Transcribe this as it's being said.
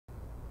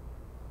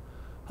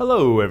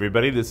Hello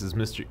everybody, this is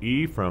Mr.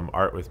 E from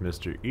Art with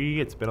Mr.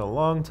 E. It's been a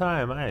long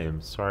time, I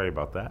am sorry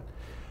about that.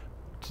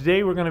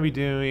 Today we're going to be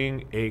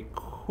doing a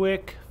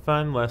quick,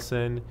 fun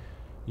lesson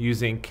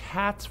using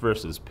Cats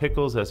versus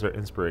Pickles as our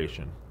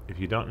inspiration. If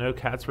you don't know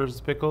Cats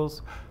versus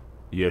Pickles,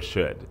 you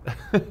should.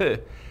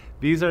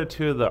 These are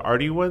two of the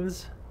arty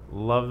ones.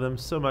 Love them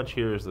so much.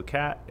 Here's the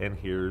cat and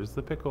here's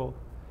the pickle.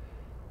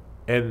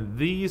 And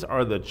these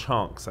are the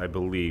chunks, I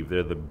believe.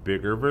 They're the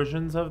bigger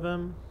versions of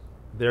them.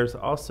 There's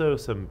also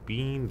some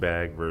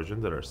beanbag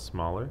versions that are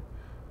smaller.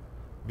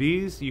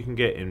 These you can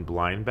get in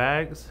blind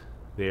bags.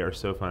 They are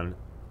so fun.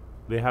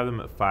 They have them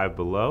at Five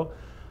Below.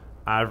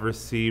 I've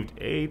received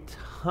a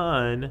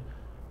ton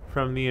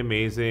from the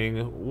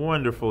amazing,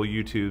 wonderful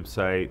YouTube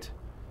site,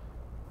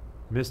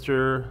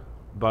 Mr.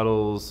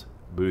 Buttle's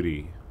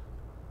Booty,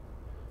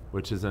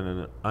 which is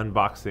an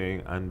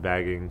unboxing,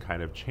 unbagging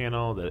kind of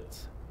channel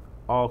that's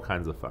all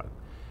kinds of fun.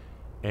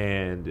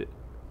 And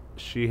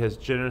she has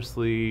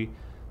generously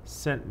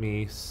sent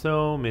me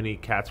so many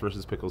Cats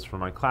versus Pickles for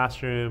my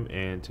classroom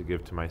and to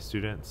give to my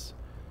students,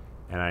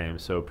 and I am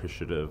so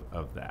appreciative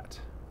of that.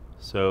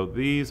 So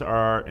these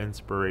are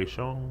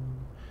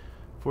inspiration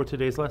for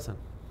today's lesson.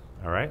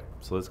 All right,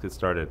 so let's get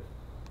started.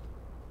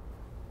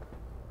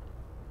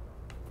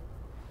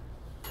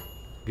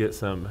 Get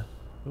some,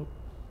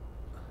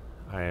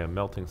 I am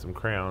melting some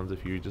crayons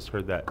if you just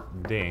heard that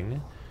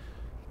ding.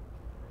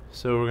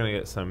 So we're gonna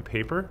get some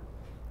paper.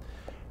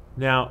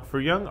 Now, for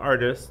young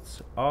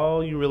artists,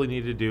 all you really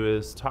need to do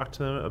is talk to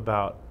them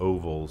about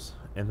ovals,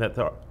 and that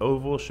the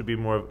oval should be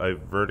more of a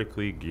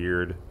vertically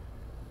geared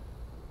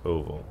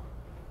oval.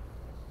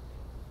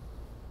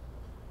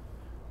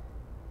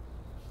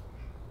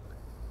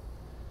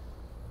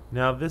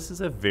 Now, this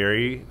is a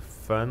very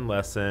fun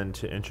lesson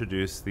to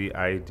introduce the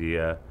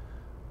idea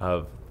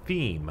of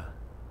theme.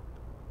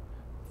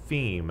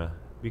 Theme,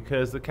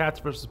 because the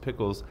Cats versus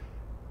Pickles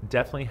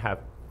definitely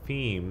have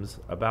themes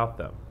about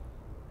them.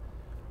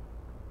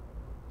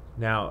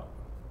 Now,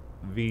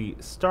 the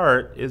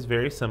start is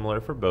very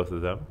similar for both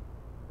of them.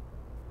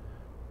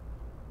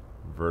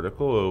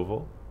 Vertical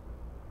oval,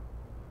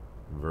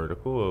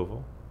 vertical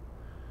oval.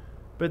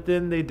 But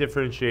then they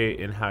differentiate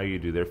in how you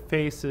do their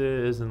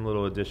faces and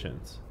little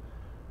additions.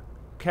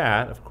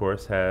 Cat, of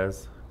course,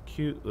 has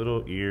cute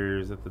little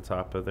ears at the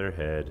top of their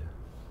head.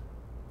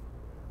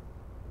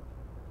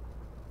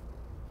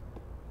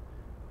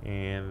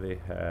 And they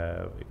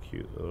have a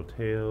cute little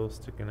tail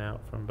sticking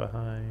out from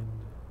behind.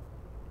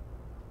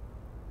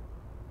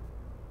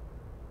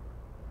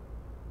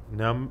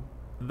 Now,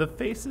 the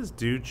faces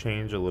do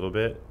change a little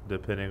bit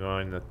depending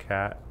on the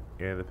cat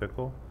and the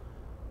pickle,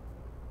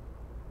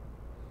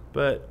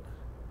 but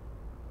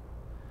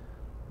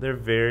they're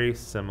very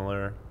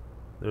similar.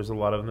 There's a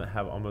lot of them that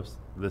have almost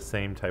the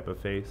same type of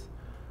face.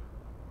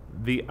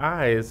 The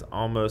eyes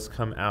almost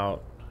come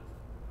out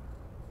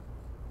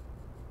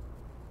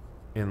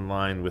in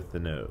line with the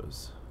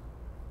nose.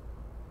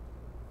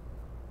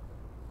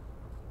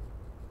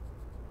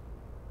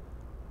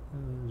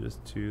 And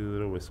just two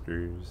little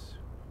whiskers.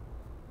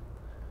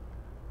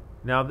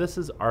 Now this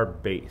is our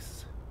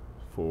base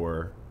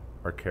for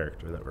our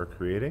character that we're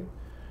creating.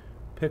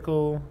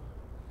 Pickle.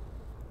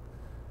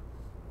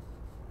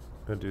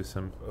 Gonna do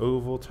some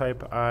oval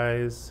type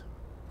eyes.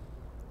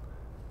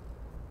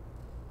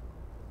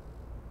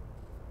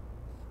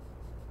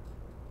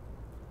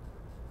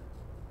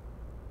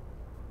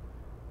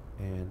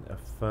 And a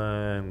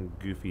fun,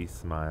 goofy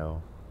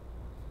smile.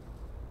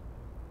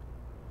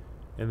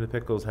 And the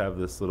Pickles have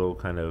this little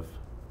kind of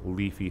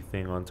leafy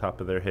thing on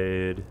top of their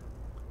head.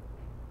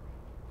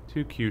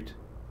 Too cute.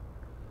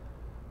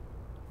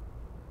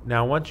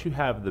 Now, once you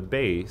have the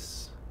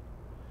base,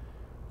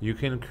 you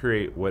can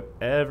create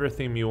whatever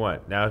theme you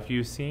want. Now, if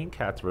you've seen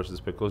Cats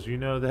versus Pickles, you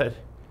know that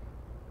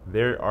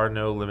there are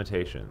no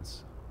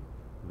limitations.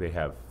 They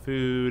have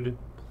food,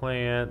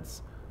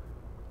 plants,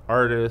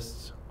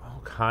 artists, all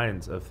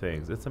kinds of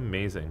things. It's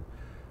amazing.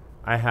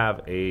 I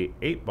have a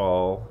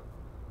 8-ball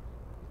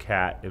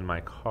cat in my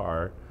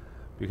car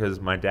because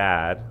my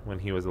dad, when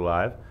he was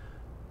alive,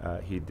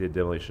 he did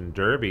Demolition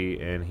Derby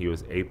and he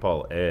was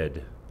 8-ball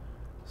Ed.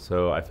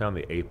 So I found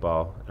the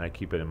 8-ball and I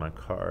keep it in my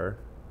car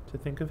to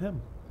think of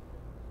him.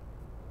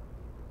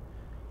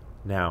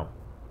 Now,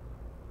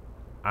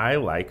 I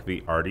like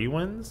the arty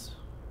ones,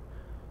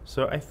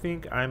 so I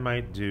think I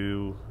might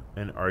do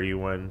an arty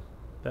one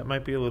that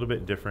might be a little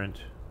bit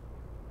different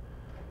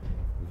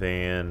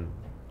than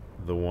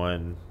the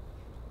one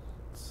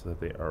that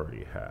they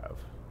already have.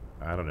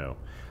 I don't know.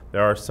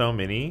 There are so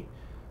many.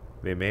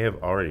 They may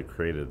have already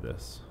created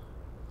this.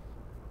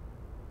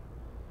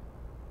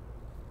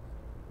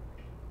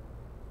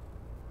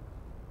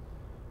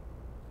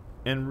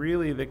 And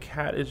really, the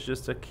cat is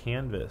just a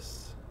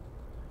canvas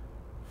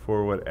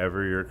for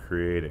whatever you're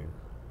creating.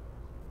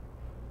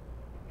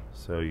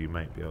 So you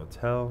might be able to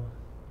tell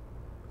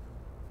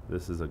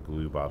this is a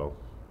glue bottle.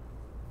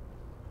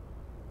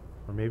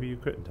 Or maybe you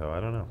couldn't tell, I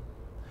don't know.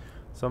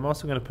 So I'm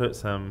also going to put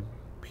some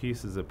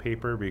pieces of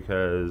paper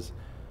because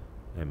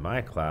in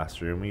my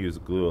classroom we use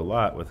glue a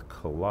lot with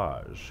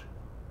collage.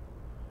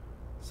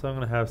 So I'm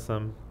going to have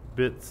some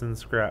bits and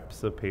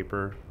scraps of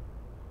paper.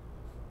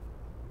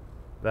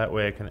 That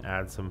way I can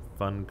add some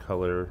fun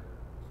color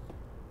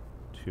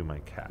to my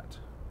cat.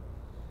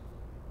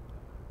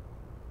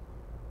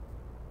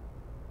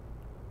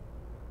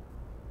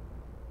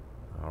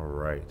 All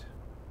right.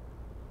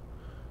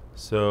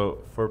 So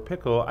for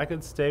Pickle, I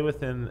could stay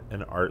within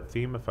an art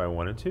theme if I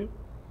wanted to.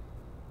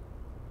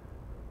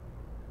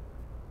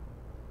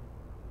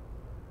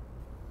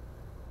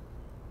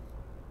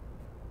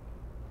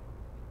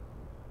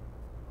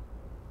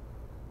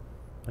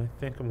 I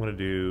think I'm going to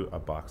do a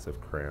box of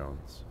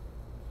crayons.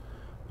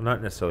 Well,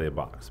 not necessarily a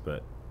box,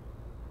 but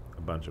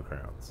a bunch of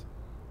crayons.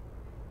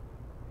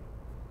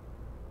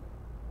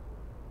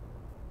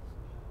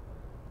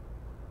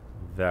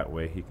 That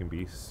way he can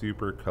be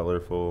super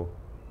colorful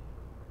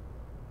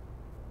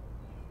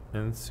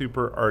and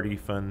super arty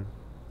fun.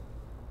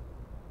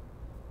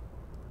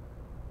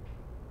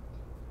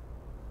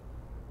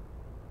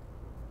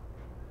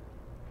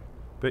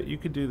 But you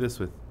could do this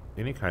with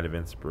any kind of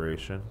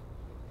inspiration.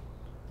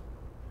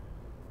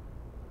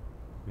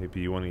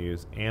 Maybe you want to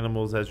use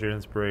animals as your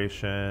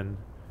inspiration,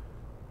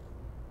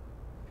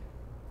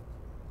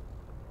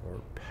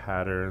 or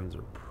patterns,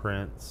 or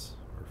prints,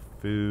 or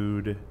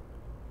food.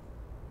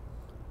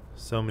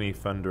 So many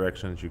fun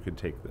directions you could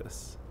take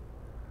this.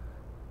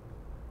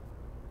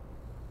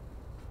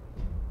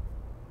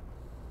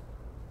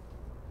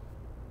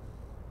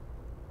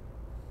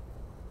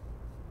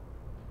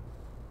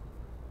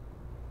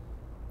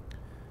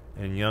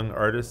 And young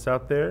artists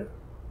out there,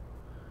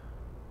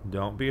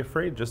 don't be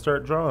afraid. Just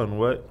start drawing.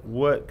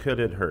 What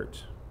could it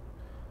hurt?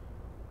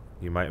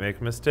 You might make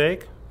a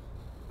mistake.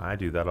 I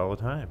do that all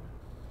the time.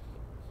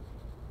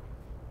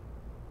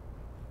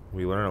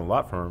 We learn a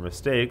lot from our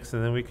mistakes,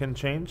 and then we can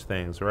change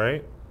things,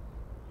 right?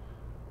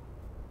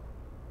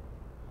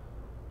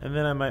 And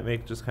then I might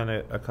make just kind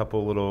of a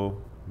couple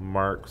little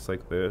marks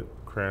like the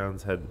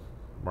crayons had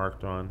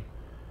marked on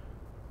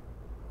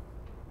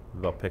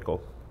the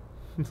pickle.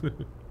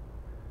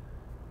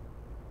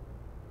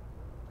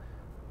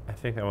 I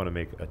think I want to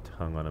make a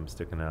tongue on him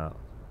sticking out.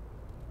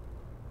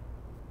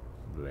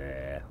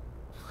 Bleh.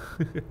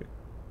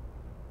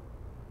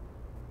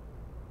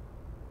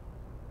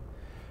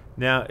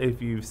 Now,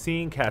 if you've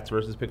seen Cats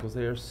versus Pickles,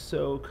 they are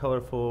so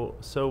colorful,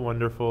 so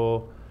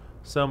wonderful,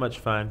 so much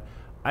fun.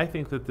 I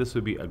think that this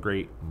would be a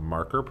great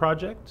marker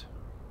project.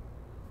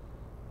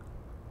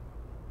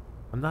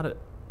 I'm not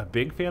a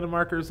big fan of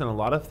markers in a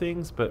lot of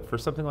things, but for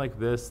something like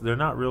this, they're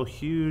not real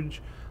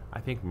huge.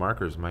 I think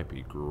markers might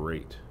be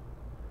great.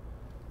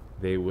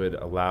 They would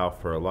allow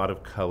for a lot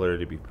of color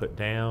to be put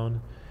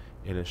down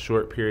in a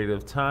short period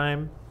of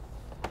time.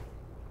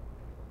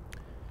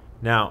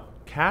 Now,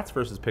 Cats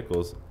versus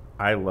Pickles,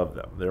 I love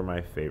them. They're my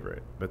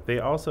favorite. But they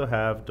also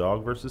have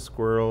Dog versus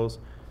Squirrels.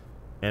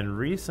 And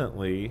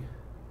recently,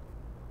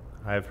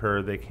 I've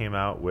heard they came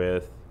out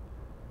with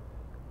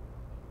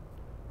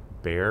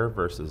Bear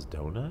versus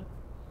Donut.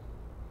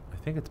 I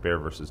think it's Bear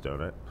versus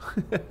Donut.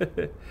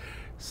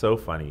 So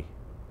funny.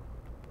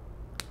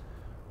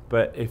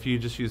 But if you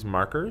just use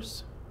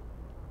markers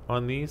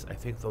on these, I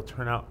think they'll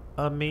turn out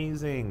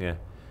amazing. And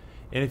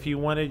if you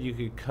wanted, you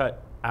could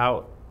cut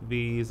out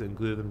these and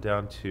glue them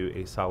down to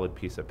a solid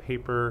piece of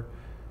paper,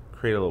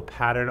 create a little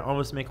pattern,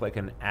 almost make like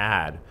an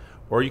ad.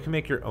 Or you can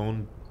make your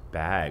own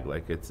bag,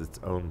 like it's its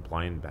own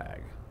blind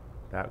bag.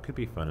 That could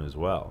be fun as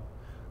well.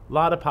 A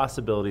lot of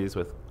possibilities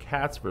with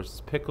Cats versus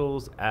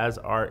Pickles as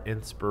our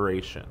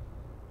inspiration.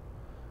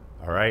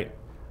 All right,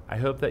 I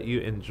hope that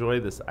you enjoy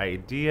this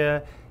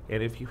idea.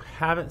 And if you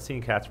haven't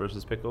seen Cats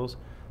versus Pickles,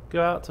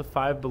 go out to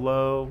Five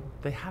Below.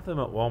 They have them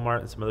at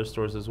Walmart and some other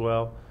stores as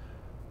well.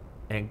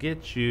 And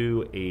get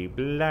you a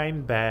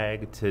blind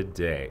bag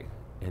today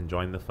and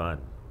join the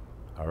fun.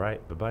 All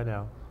right, bye-bye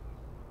now.